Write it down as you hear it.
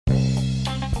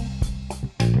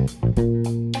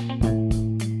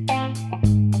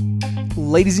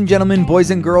Ladies and gentlemen,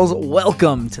 boys and girls,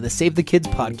 welcome to the Save the Kids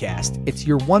podcast. It's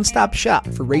your one-stop shop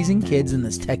for raising kids in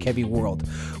this tech-heavy world.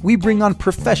 We bring on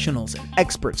professionals and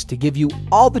experts to give you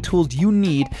all the tools you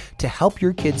need to help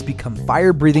your kids become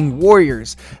fire-breathing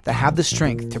warriors that have the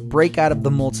strength to break out of the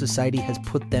mold society has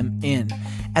put them in.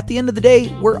 At the end of the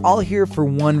day, we're all here for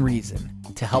one reason,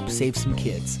 to help save some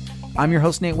kids. I'm your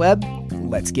host, Nate Webb.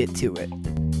 Let's get to it.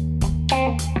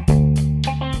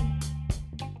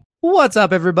 What's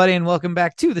up, everybody, and welcome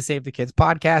back to the Save the Kids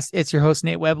podcast. It's your host,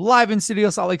 Nate Webb, live in Studio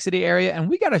Salt Lake City area, and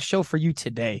we got a show for you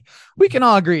today. We can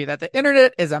all agree that the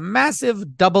internet is a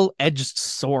massive double-edged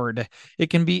sword. It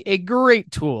can be a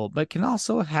great tool, but can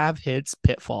also have its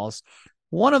pitfalls.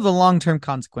 One of the long-term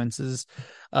consequences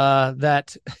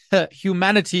that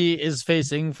humanity is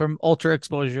facing from ultra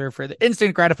exposure for the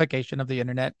instant gratification of the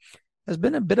internet has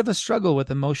been a bit of a struggle with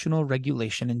emotional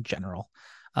regulation in general.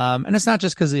 And it's not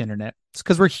just because of the internet. It's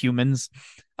because we're humans.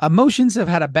 Emotions have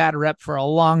had a bad rep for a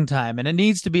long time, and it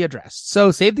needs to be addressed.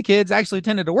 So Save the Kids actually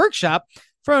attended a workshop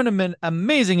from an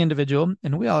amazing individual,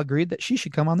 and we all agreed that she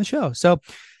should come on the show. So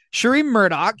Cheree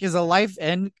Murdock is a life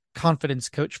and confidence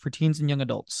coach for teens and young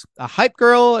adults, a hype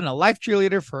girl and a life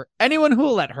cheerleader for anyone who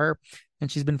will let her.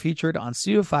 And she's been featured on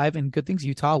Studio 5 in Good Things,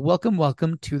 Utah.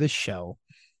 Welcome to the show.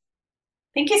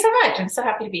 Thank you so much. I'm so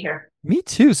happy to be here. Me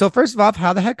too. So first of all,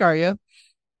 how the heck are you?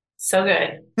 So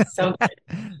good. So good.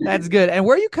 That's good. And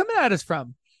where are you coming at us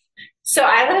from? So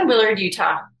I live in Willard,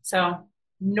 Utah. So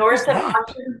north of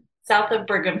Austin, south of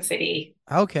Brigham City.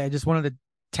 Okay. Just one of the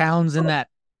towns in that.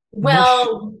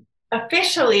 Well,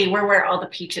 officially we're where all the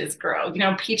peaches grow. You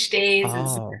know, Peach Days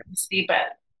is Brigham City,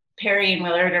 but Perry and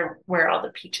Willard are where all the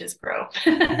peaches grow.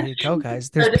 There you go,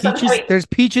 guys. There's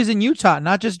peaches in Utah,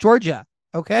 not just Georgia.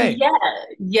 Okay. Yeah.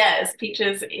 Yes.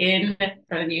 Peaches in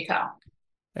northern Utah.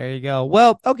 There you go.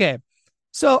 Well, okay.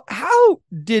 So how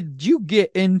did you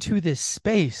get into this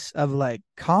space of like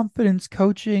confidence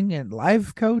coaching and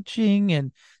life coaching?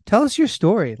 And tell us your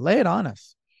story. Lay it on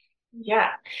us.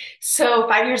 Yeah. So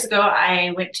 5 years ago,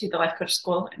 I went to the life coach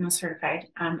school and was certified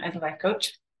as a life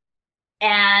coach.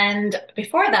 And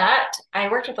before that, I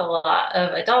worked with a lot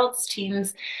of adults,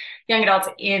 teens, young adults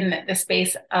in the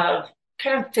space of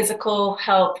kind of physical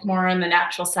health, more on the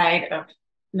natural side of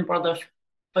in the world of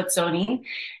foot zoning.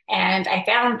 And I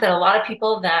found that a lot of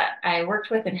people that I worked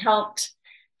with and helped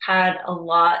had a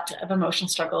lot of emotional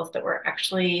struggles that were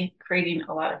actually creating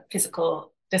a lot of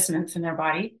physical dissonance in their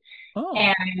body. Oh.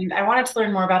 And I wanted to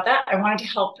learn more about that. I wanted to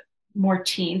help more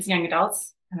teens, young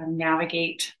adults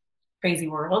navigate crazy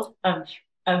world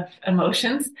of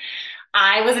emotions.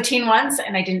 I was a teen once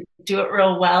and I didn't do it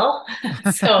real well.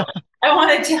 So I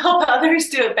wanted to help others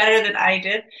do it better than I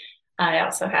did. I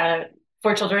also had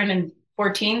 4 children and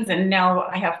 4 teens, and now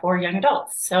I have 4 young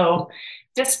adults. So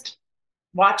just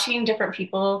watching different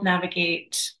people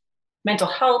navigate mental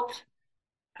health,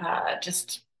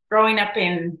 just growing up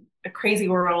in a crazy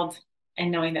world and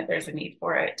knowing that there's a need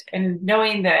for it and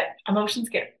knowing that emotions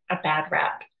get a bad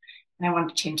rap. And I wanted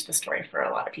to change the story for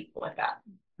a lot of people with that.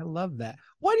 I love that.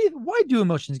 Why do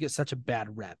emotions get such a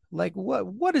bad rep? Like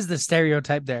what is the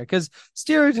stereotype there? Because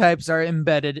stereotypes are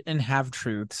embedded and have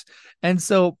truths. And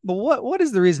so, but what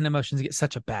is the reason emotions get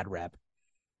such a bad rep?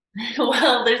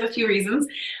 Well, there's a few reasons.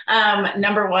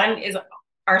 Number one is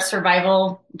our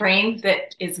survival brain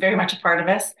that is very much a part of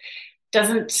us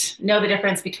doesn't know the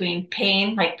difference between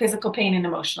pain, like physical pain and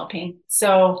emotional pain.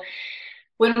 So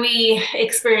when we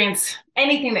experience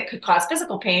anything that could cause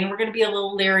physical pain, we're going to be a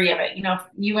little leery of it. You know, if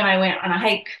you and I went on a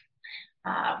hike,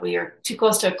 we are too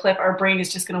close to a cliff, our brain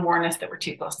is just going to warn us that we're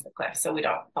too close to the cliff so we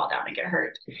don't fall down and get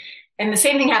hurt. And the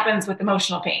same thing happens with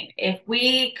emotional pain. If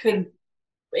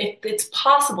it's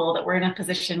possible that we're in a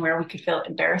position where we could feel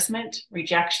embarrassment,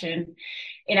 rejection,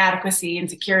 inadequacy,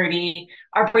 insecurity,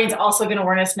 our brain's also going to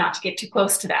warn us not to get too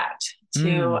close to that,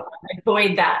 to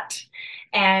avoid that.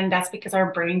 And that's because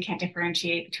our brain can't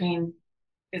differentiate between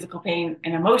physical pain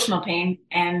and emotional pain.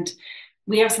 And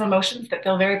we have some emotions that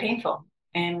feel very painful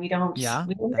and we don't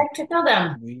like to feel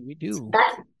them. We do.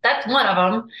 That's one of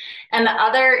them. And the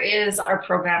other is our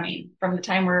programming from the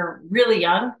time we're really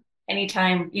young.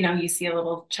 Anytime, you see a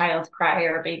little child cry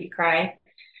or a baby cry,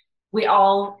 we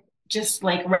all just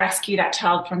like rescue that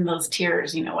child from those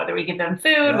tears, whether we give them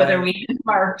food, whether we use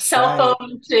our cell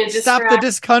phone to stop the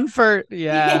discomfort.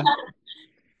 Yeah.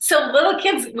 So little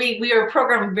kids, we are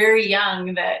programmed very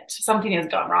young that something has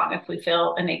gone wrong if we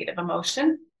feel a negative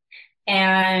emotion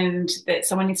and that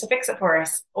someone needs to fix it for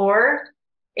us. Or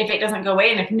if it doesn't go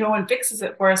away and if no one fixes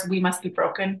it for us, we must be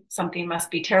broken. Something must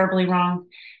be terribly wrong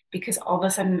because all of a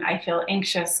sudden I feel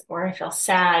anxious or I feel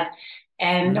sad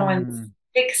and no one's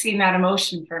fixing that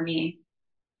emotion for me.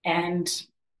 And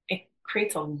it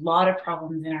creates a lot of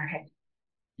problems in our head.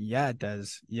 Yeah, it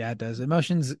does. Yeah, it does.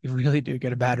 Emotions really do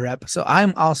get a bad rep. So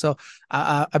I'm also,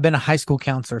 I've been a high school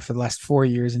counselor for the last 4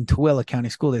 years in Tooele County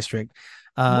School District.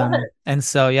 Love it. And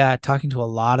so, yeah, talking to a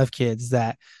lot of kids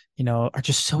that, are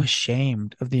just so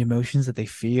ashamed of the emotions that they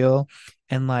feel.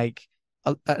 And like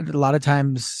a lot of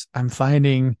times I'm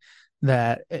finding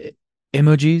that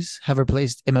emojis have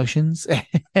replaced emotions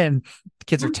and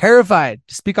kids are terrified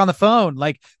to speak on the phone,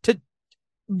 like to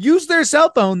use their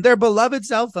cell phone, their beloved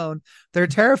cell phone. They're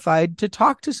terrified to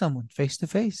talk to someone face to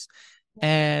face.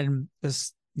 And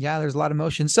this, yeah, there's a lot of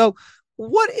emotion. So,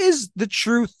 what is the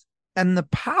truth and the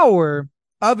power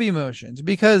of emotions?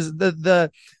 Because the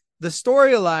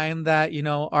storyline that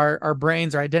our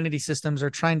brains, our identity systems are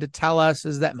trying to tell us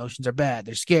is that emotions are bad,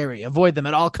 they're scary, avoid them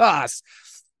at all costs.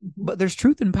 But there's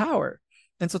truth and power.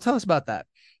 And so tell us about that.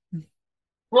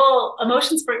 Well,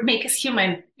 emotions make us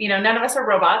human. None of us are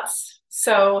robots.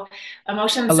 So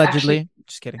emotions actually, Allegedly.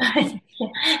 Just kidding.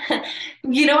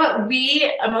 you know what?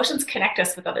 Emotions connect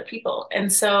us with other people.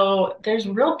 And so there's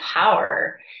real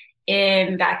power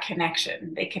in that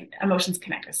connection. Emotions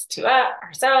connect us to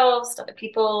ourselves, to other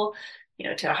people,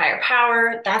 to a higher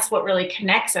power. That's what really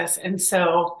connects us. And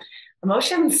so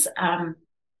emotions,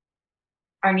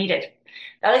 are needed.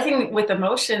 The other thing with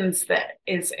emotions that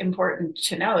is important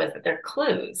to know is that they're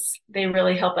clues. They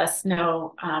really help us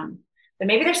know that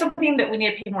maybe there's something that we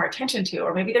need to pay more attention to,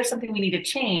 or maybe there's something we need to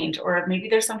change, or maybe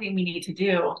there's something we need to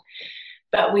do,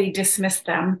 but we dismiss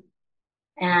them,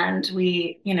 and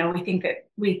we think that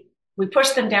we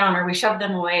push them down, or we shove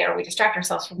them away, or we distract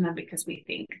ourselves from them because we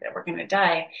think that we're going to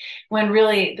die, when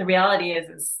really the reality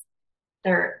is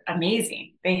they're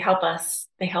amazing. They help us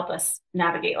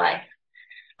navigate life.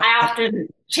 I often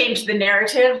change the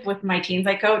narrative with my teens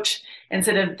I coach.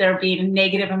 Instead of there being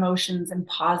negative emotions and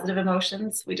positive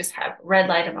emotions, we just have red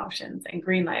light emotions and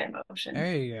green light emotions.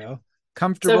 There you go. So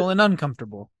Comfortable and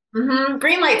uncomfortable.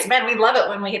 green lights, man, we love it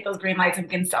when we hit those green lights and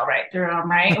we can sell right through them,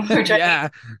 right? We're driving. Yeah.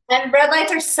 And red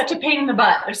lights are such a pain in the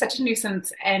butt. They're such a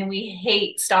nuisance, and we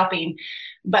hate stopping.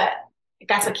 But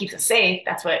that's what keeps us safe.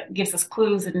 That's what gives us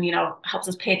clues and helps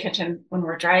us pay attention when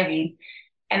we're driving.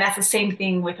 And that's the same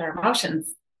thing with our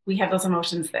emotions. We have those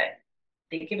emotions that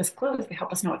they give us clues. They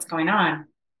help us know what's going on.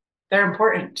 They're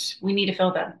important. We need to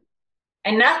feel them.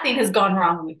 And nothing has gone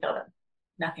wrong when we feel them.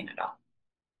 Nothing at all.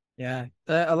 Yeah.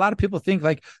 A lot of people think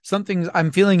like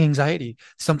I'm feeling anxiety.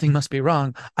 Something must be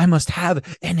wrong. I must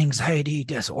have an anxiety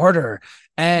disorder.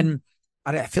 And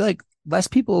I feel like less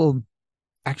people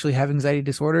actually have anxiety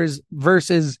disorders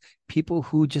versus people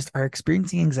who just are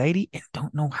experiencing anxiety and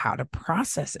don't know how to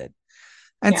process it.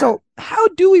 And so, how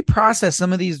do we process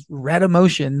some of these red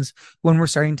emotions when we're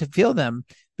starting to feel them?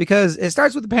 Because it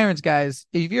starts with the parents, guys.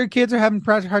 If your kids are having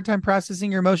a hard time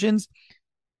processing your emotions,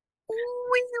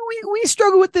 we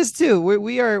struggle with this too.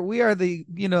 We are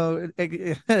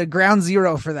the ground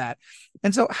zero for that.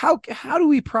 And so, how do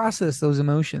we process those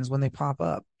emotions when they pop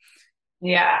up?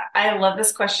 Yeah, I love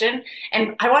this question.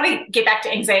 And I want to get back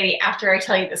to anxiety after I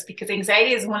tell you this, because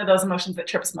anxiety is one of those emotions that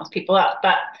trips most people up.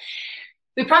 But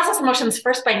we process emotions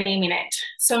first by naming it.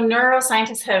 So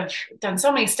neuroscientists have done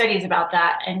so many studies about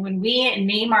that. And when we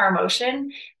name our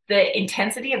emotion, the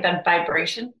intensity of the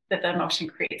vibration that the emotion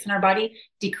creates in our body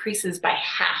decreases by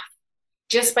half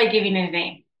just by giving it a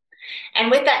name.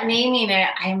 And with that naming it,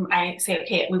 I say,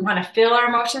 okay, we want to feel our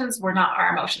emotions. We're not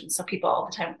our emotions. So people all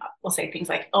the time will say things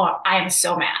like, oh, I am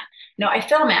so mad. No, I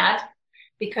feel mad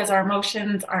because our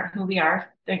emotions aren't who we are.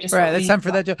 They're just Right. what That's we. time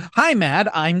for that joke. Hi, Mad.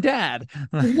 I'm Dad.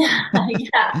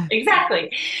 Yeah,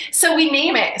 exactly. So we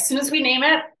name it. As soon as we name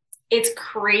it, it's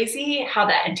crazy how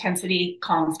that intensity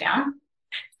calms down.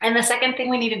 And the second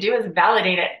thing we need to do is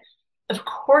validate it. Of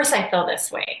course, I feel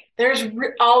this way. There's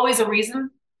always a reason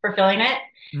for feeling it.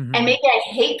 Mm-hmm. And maybe I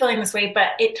hate feeling this way, but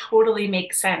it totally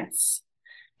makes sense.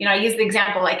 I use the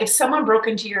example, like if someone broke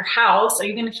into your house, are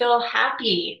you going to feel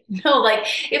happy? No, like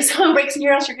if someone breaks into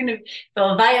your house, you're going to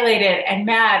feel violated and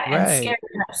mad and Right. scared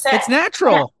and upset. It's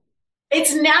natural.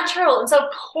 It's natural. And so,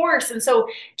 of course, and so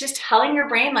just telling your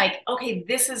brain, like, okay,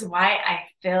 this is why I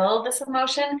feel this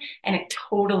emotion, and it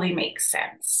totally makes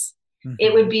sense. Mm-hmm.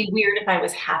 It would be weird if I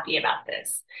was happy about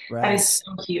this. Right. That is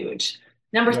so huge.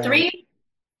 Number Right. 3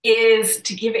 is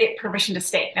to give it permission to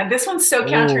stay. Now, this one's so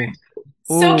counterintuitive.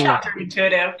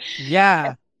 Ooh.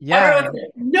 Yeah. Yeah. Everyone's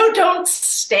like, no, don't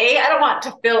stay. I don't want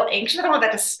to feel anxious. I don't want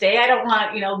that to stay. I don't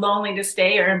want, lonely to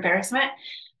stay or embarrassment.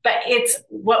 But it's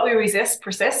what we resist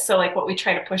persists. So like what we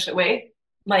try to push away,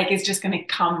 like is just going to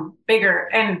come bigger.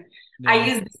 And Yeah. I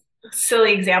use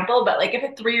silly example, but like if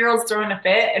a 3-year-old's throwing a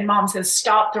fit and mom says,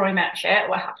 stop throwing that fit,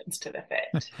 what happens to the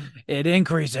fit? It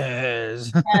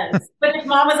increases. Yes. But if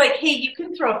mom was like, hey, you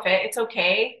can throw a fit, it's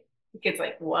okay. The kid's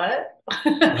like, what?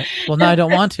 What? Well, now I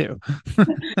don't want to.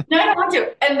 No, I don't want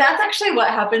to. And that's actually what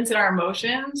happens in our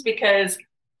emotions because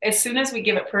as soon as we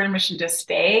give it permission to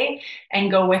stay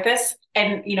and go with us,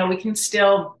 and we can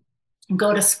still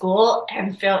go to school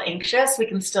and feel anxious. We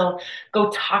can still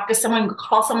go talk to someone,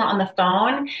 call someone on the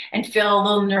phone and feel a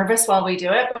little nervous while we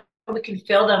do it. But we can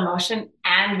feel the emotion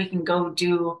and we can go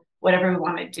do whatever we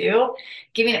want to do.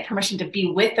 Giving it permission to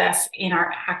be with us in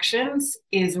our actions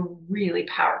is really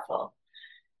powerful.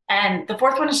 And the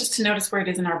fourth one is just to notice where it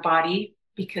is in our body,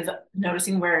 because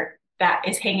noticing where that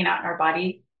is hanging out in our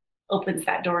body opens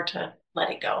that door to let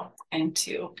it go and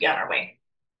to be on our way.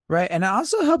 Right. And it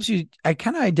also helps you, I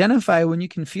kind of identify when you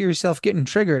can feel yourself getting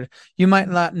triggered. You might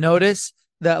not notice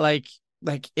that like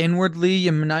inwardly,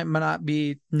 you might not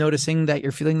be noticing that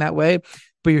you're feeling that way,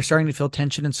 but you're starting to feel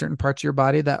tension in certain parts of your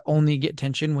body that only get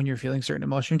tension when you're feeling certain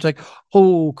emotions. It's like,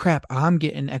 oh crap, I'm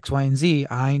getting X, Y, and Z.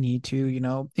 I need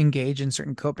to, engage in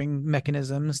certain coping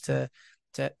mechanisms to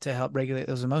help regulate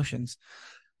those emotions.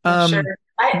 For sure.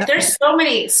 N- There's so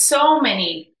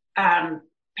many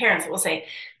parents that will say,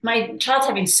 my child's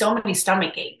having so many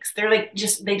stomach aches. They're like,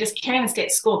 they just can't even stay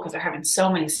at school because they're having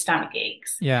so many stomach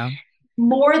aches. yeah.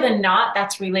 More than not,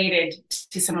 that's related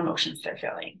to some emotions they're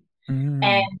feeling. And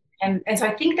Mm. and so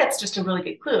I think that's just a really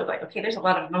good clue of like, okay, there's a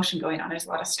lot of emotion going on. There's a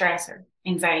lot of stress or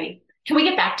anxiety. Can we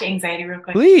get back to anxiety real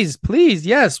quick? Please, please.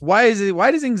 Yes. Why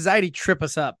does anxiety trip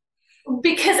us up?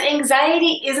 Because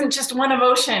anxiety isn't just one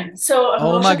emotion. So Oh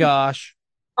my emotions gosh.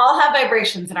 all have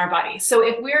vibrations in our body. So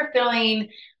if we're feeling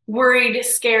worried,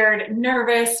 scared,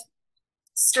 nervous,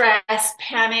 stress,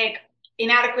 panic,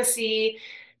 inadequacy,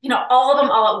 all of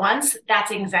them all at once,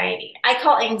 that's anxiety. I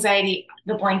call anxiety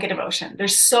the blanket emotion.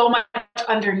 There's so much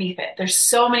underneath it. There's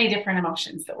so many different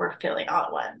emotions that we're feeling all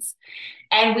at once.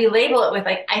 And we label it with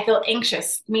like, I feel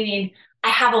anxious, meaning I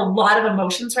have a lot of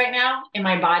emotions right now in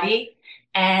my body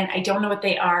and I don't know what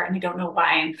they are and I don't know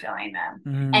why I'm feeling them.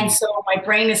 And Mm. so my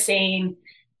brain is saying,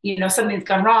 something's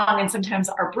gone wrong. And sometimes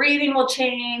our breathing will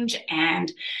change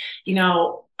and,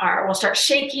 we'll start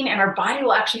shaking and our body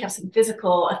will actually have some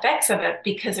physical effects of it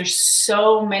because there's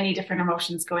so many different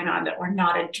emotions going on that we're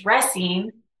not addressing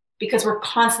because we're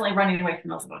constantly running away from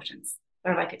those emotions.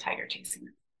 They're like a tiger chasing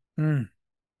us. Mm.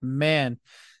 Man.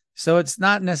 So it's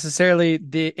not necessarily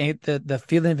the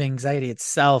feeling of anxiety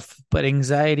itself, but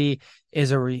anxiety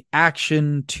is a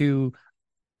reaction to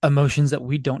emotions that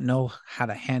we don't know how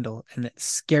to handle and it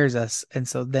scares us. And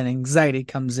so then anxiety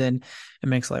comes in and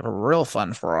makes life real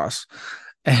fun for us.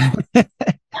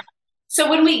 So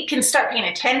when we can start paying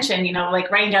attention,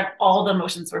 like writing down all the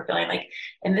emotions we're feeling, like,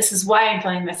 and this is why I'm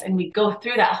feeling this, and we go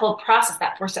through that whole process,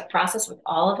 that 4-step process with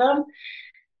all of them,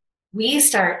 we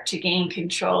start to gain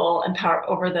control and power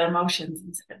over the emotions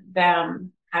instead of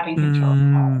them having control of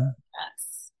Mm,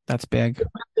 us. that's big.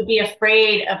 To be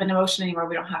afraid of an emotion anymore.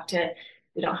 We don't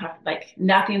have like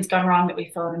nothing's gone wrong that we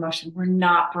feel an emotion. We're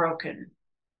not broken.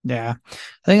 Yeah.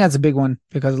 I think that's a big one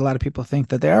because a lot of people think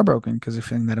that they are broken because they're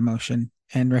feeling that emotion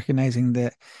and recognizing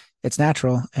that it's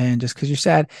natural. And just because you're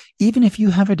sad, even if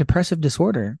you have a depressive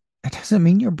disorder, that doesn't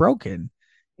mean you're broken.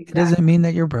 It doesn't Exactly. mean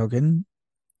that you're broken.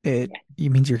 It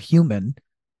means you're human.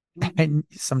 Yeah. And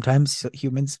sometimes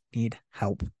humans need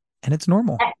help and it's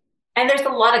normal. And there's a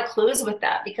lot of clues with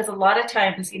that because a lot of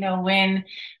times, when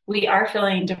we are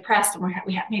feeling depressed and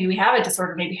maybe we have a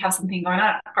disorder, maybe have something going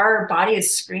on, our body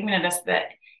is screaming at us that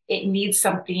it needs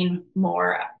something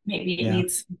more. Maybe it Yeah.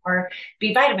 needs more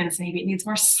B vitamins. Maybe it needs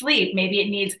more sleep. Maybe it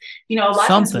needs, a lot of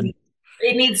times Something.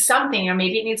 it needs something, or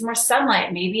maybe it needs more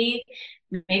sunlight. Maybe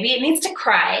it needs to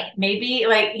cry. Maybe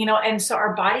like, and so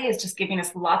our body is just giving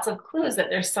us lots of clues that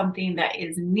there's something that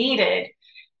is needed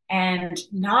and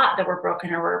not that we're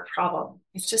broken or we're a problem.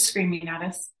 It's just screaming at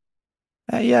us.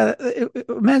 Yeah,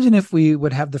 imagine if we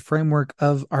would have the framework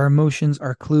of our emotions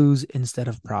are clues instead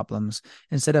of problems.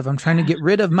 Instead of I'm trying to get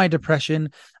rid of my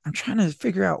depression, I'm trying to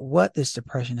figure out what this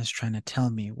depression is trying to tell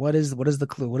me. What is the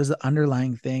clue? What is the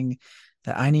underlying thing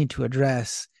that I need to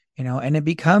address? And it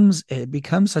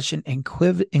becomes such an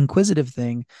inquisitive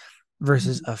thing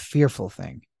versus a fearful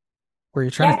thing where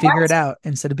you're trying Yeah, to figure it out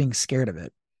instead of being scared of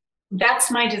it.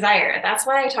 that's my desire. That's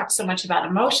why I talk so much about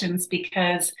emotions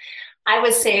because I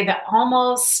would say that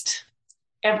almost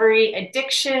every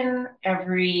addiction,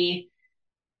 every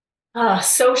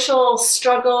social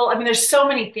struggle, I mean, there's so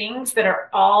many things that are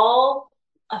all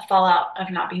a fallout of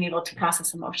not being able to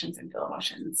process emotions and feel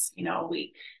emotions.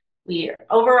 We are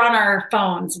over on our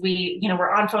phones. We're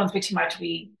on phones way too much.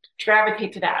 We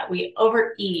gravitate to that. We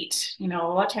overeat, a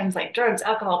lot of times like drugs,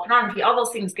 alcohol, pornography, all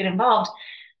those things get involved.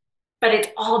 But it's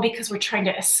all because we're trying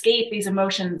to escape these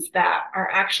emotions that are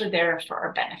actually there for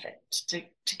our benefit,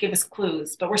 to give us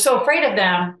clues. But we're so afraid of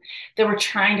them that we're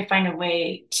trying to find a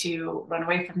way to run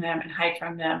away from them and hide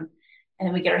from them. And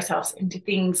then we get ourselves into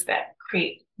things that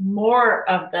create more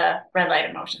of the red light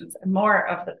emotions and more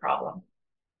of the problem.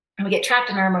 And we get trapped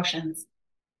in our emotions.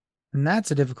 And that's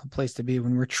a difficult place to be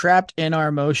when we're trapped in our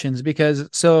emotions because,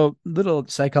 so little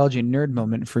psychology nerd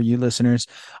moment for you listeners,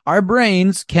 our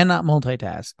brains cannot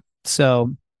multitask.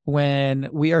 So when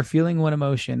we are feeling one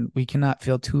emotion, we cannot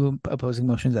feel two opposing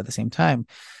emotions at the same time.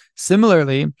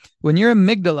 Similarly, when your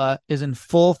amygdala is in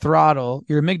full throttle,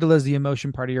 your amygdala is the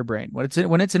emotion part of your brain.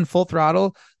 When it's in full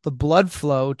throttle, the blood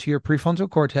flow to your prefrontal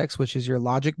cortex, which is your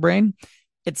logic brain,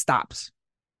 it stops.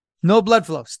 No blood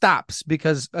flow stops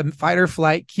because fight or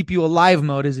flight, keep you alive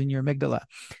mode is in your amygdala.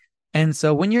 And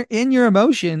so when you're in your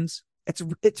emotions,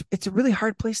 it's a really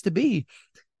hard place to be,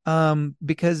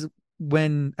 because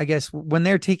when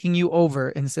they're taking you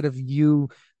over instead of you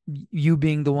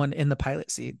being the one in the pilot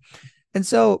seat. And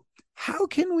so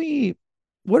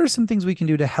what are some things we can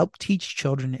do to help teach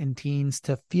children and teens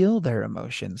to feel their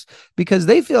emotions? Because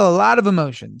they feel a lot of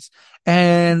emotions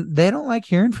and they don't like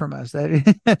hearing from us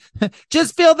that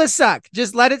just feel the suck.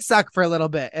 Just let it suck for a little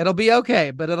bit. It'll be okay,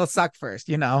 but it'll suck first,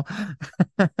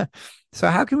 So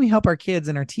how can we help our kids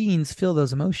and our teens feel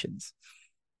those emotions?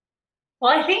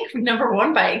 Well, I think number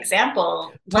one, by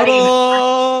example, letting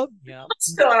Yeah.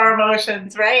 feel our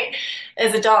emotions, right?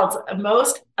 As adults,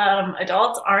 most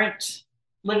adults aren't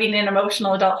living in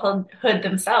emotional adulthood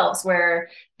themselves, where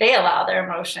they allow their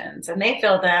emotions and they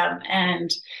feel them,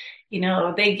 and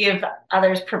they give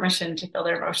others permission to feel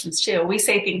their emotions too. We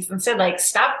say things instead like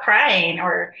 "stop crying"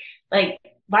 or like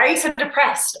 "why are you so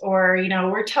depressed?" or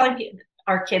we're telling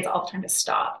our kids all the time to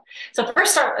stop. So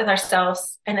first start with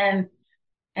ourselves, and then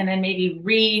maybe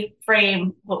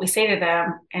reframe what we say to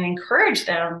them and encourage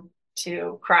them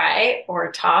to cry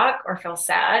or talk or feel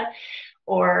sad,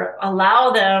 or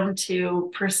allow them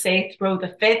to per se throw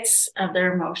the fits of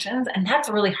their emotions. And that's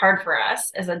really hard for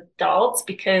us as adults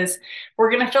because we're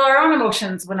going to feel our own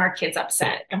emotions when our kid's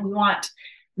upset, and we want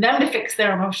them to fix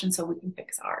their emotions so we can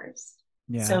fix ours.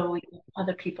 Yeah. So we give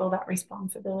other people that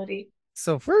responsibility.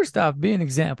 So first off, be an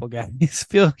example, guys.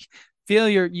 Feel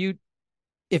you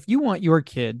if you want your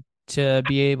kid to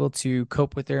be able to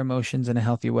cope with their emotions in a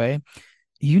healthy way,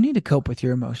 you need to cope with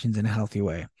your emotions in a healthy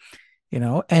way.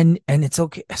 And it's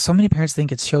okay. So many parents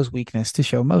think it shows weakness to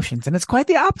show emotions, and it's quite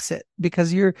the opposite,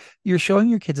 because you're showing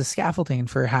your kids a scaffolding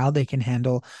for how they can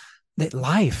handle that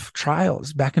life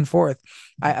trials back and forth.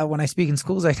 When I speak in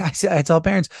schools, I tell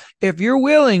parents, if you're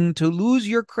willing to lose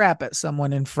your crap at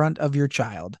someone in front of your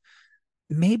child,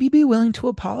 maybe be willing to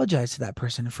apologize to that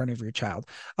person in front of your child.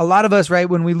 A lot of us, right,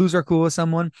 when we lose our cool with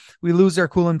someone, we lose our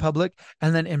cool in public,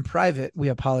 and then in private, we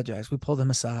apologize. We pull them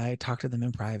aside, talk to them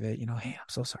in private, hey, I'm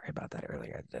so sorry about that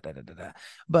earlier. Da, da, da, da, da.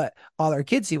 But all our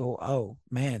kids see, well, oh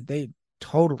man, they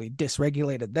totally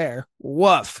dysregulated there.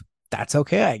 Woof. That's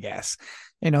okay, I guess.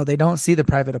 They don't see the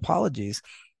private apologies.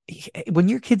 When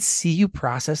your kids see you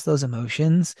process those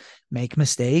emotions, make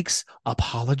mistakes,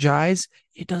 apologize,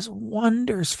 it does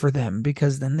wonders for them,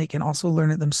 because then they can also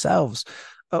learn it themselves.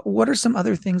 What are some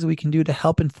other things we can do to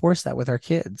help enforce that with our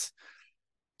kids?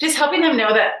 Just helping them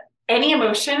know that any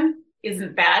emotion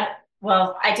isn't bad.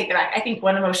 Well, I take it back. I think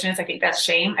one emotion is, I think that's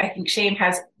shame. I think shame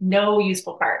has no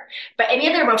useful part, but any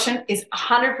other emotion is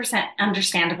 100%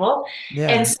 understandable. Yeah.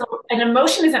 And so an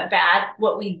emotion isn't bad.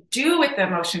 What we do with the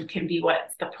emotion can be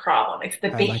what's the problem. It's the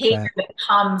behavior that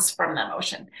comes from the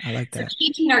emotion. I like that. So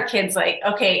teaching our kids, like,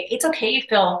 okay, it's okay you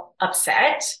feel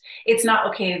upset. It's not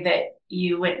okay that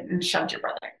you went and shoved your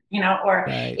brother, or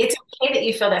it's okay that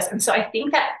you feel this. And so I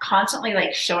think that constantly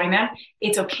like showing them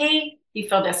it's okay you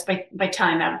feel this by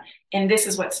telling them, and this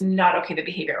is what's not okay, the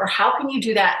behavior, or how can you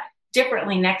do that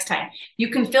differently next time? You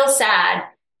can feel sad,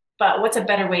 but what's a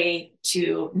better way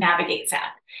to navigate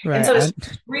sad? Right. And so it's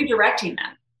redirecting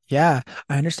them. Yeah,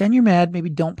 I understand you're mad. Maybe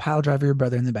don't pile drive your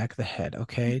brother in the back of the head.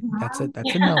 Okay. That's a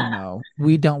no-no.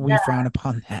 We frown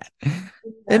upon that.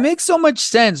 It makes so much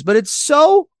sense, but it's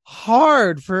so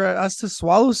hard for us to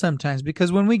swallow sometimes,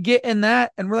 because when we get in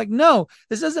that and we're like, no,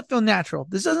 this doesn't feel natural.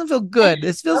 This doesn't feel good.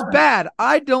 This feels bad.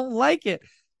 I don't like it.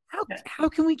 How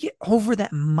can we get over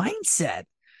that mindset?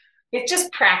 It's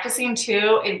just practicing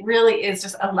too. It really is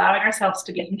just allowing ourselves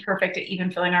to be imperfect at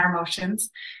even feeling our emotions.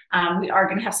 We are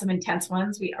going to have some intense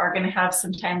ones. We are going to have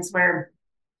some times where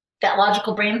that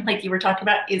logical brain, like you were talking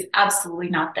about, is absolutely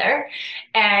not there.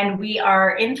 And we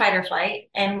are in fight or flight,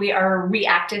 and we are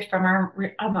reactive from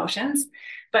our emotions.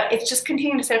 But it's just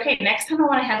continuing to say, okay, next time I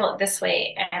want to handle it this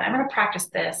way, and I'm going to practice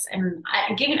this, and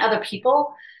I'm giving other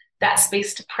people that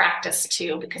space to practice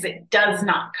too, because it does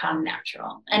not come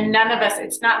natural. And none of us,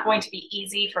 it's not going to be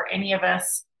easy for any of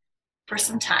us for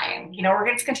some time.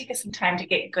 It's going to take us some time to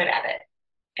get good at it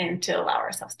and to allow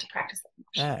ourselves to practice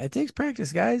it. It takes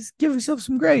practice, guys. Give yourself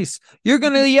some grace. You're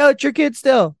going to yell at your kids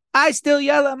still. I still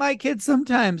yell at my kids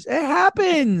sometimes. It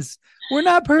happens. We're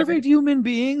not perfect human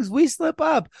beings. We slip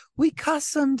up. We cuss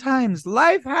sometimes.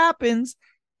 Life happens,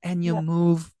 and you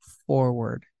move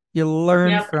forward. You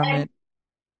learn from it.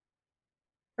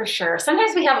 For sure.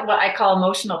 Sometimes we have what I call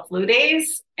emotional flu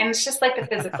days, and it's just like the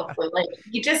physical flu. Like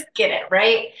you just get it,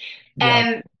 right?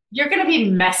 And you're going to be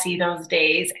messy those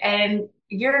days, and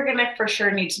you're going to for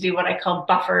sure need to do what I call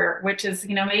buffer, which is,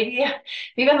 maybe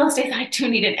on those days I do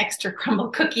need an extra crumble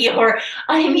cookie, or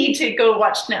I need to go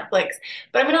watch Netflix.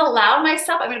 But I'm going to allow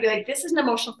myself, I'm going to be like, this is an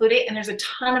emotional flu day, and there's a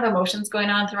ton of emotions going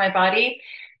on through my body.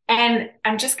 And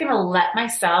I'm just going to let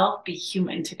myself be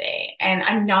human today. And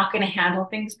I'm not going to handle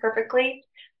things perfectly.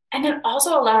 And then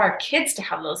also allow our kids to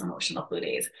have those emotional flu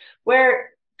days where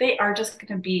they are just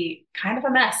going to be kind of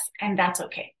a mess, and that's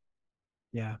okay.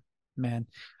 Yeah, man.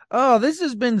 Oh, this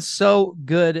has been so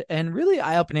good and really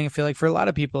eye-opening, I feel like, for a lot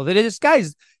of people. That is,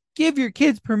 guys, give your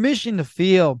kids permission to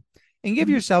feel and give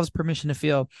yourselves permission to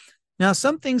feel. Now,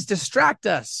 some things distract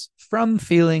us from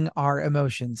feeling our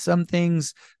emotions. Some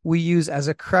things we use as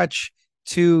a crutch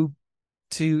to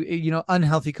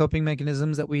unhealthy coping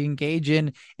mechanisms that we engage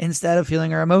in instead of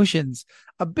feeling our emotions.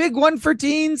 A big one for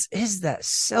teens is that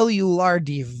cellular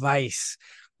device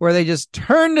where they just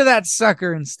turn to that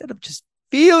sucker instead of just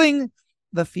feeling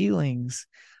the feelings.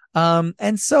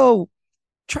 And so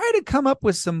try to come up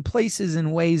with some places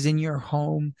and ways in your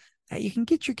home that you can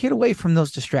get your kid away from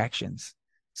those distractions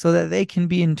so that they can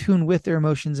be in tune with their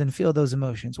emotions and feel those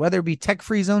emotions, whether it be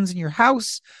tech-free zones in your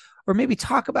house or maybe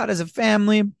talk about as a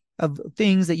family of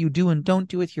things that you do and don't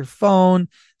do with your phone,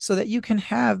 so that you can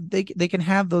have they can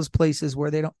have those places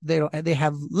where they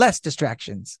have less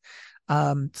distractions,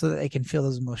 so that they can feel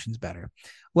those emotions better.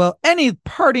 Well, any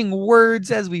parting words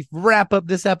as we wrap up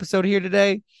this episode here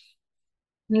today?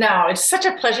 No, it's such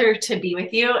a pleasure to be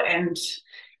with you, and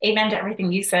amen to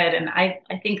everything you said. And I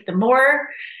think the more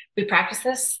we practice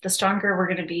this, the stronger we're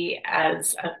going to be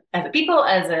as a people,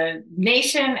 as a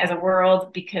nation, as a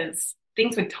world, because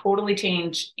things would totally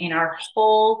change on our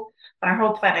whole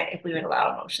planet if we would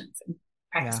allow emotions and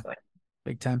practice going.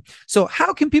 Big time. So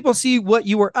how can people see what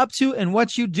you are up to and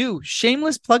what you do?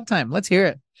 Shameless plug time. Let's hear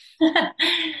it.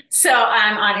 So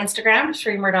I'm on Instagram,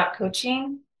 Cheree Murdock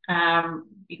Coaching.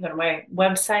 You can go to my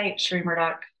website, Cheree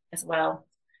Murdock as well.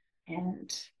 And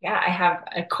I have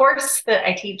a course that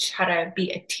I teach how to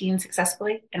be a teen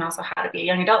successfully and also how to be a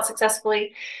young adult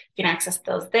successfully. You can access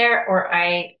those there, or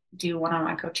I do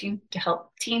one-on-one coaching to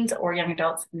help teens or young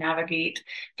adults navigate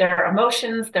their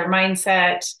emotions, their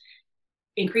mindset,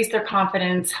 increase their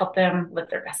confidence, help them live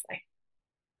their best life.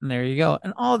 And there you go.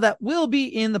 And all of that will be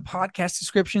in the podcast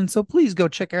description. So please go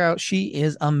check her out. She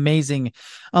is amazing.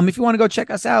 If you want to go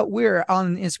check us out, we're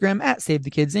on Instagram at Save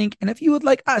the Kids Inc. And if you would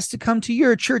like us to come to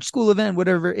your church, school event,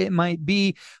 whatever it might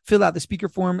be, fill out the speaker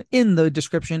form in the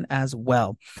description as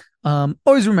well.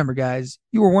 Always remember, guys,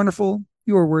 you are wonderful,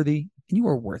 you are worthy, and you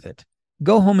are worth it.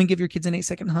 Go home and give your kids an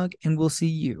 8-second hug, and we'll see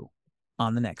you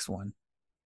on the next one.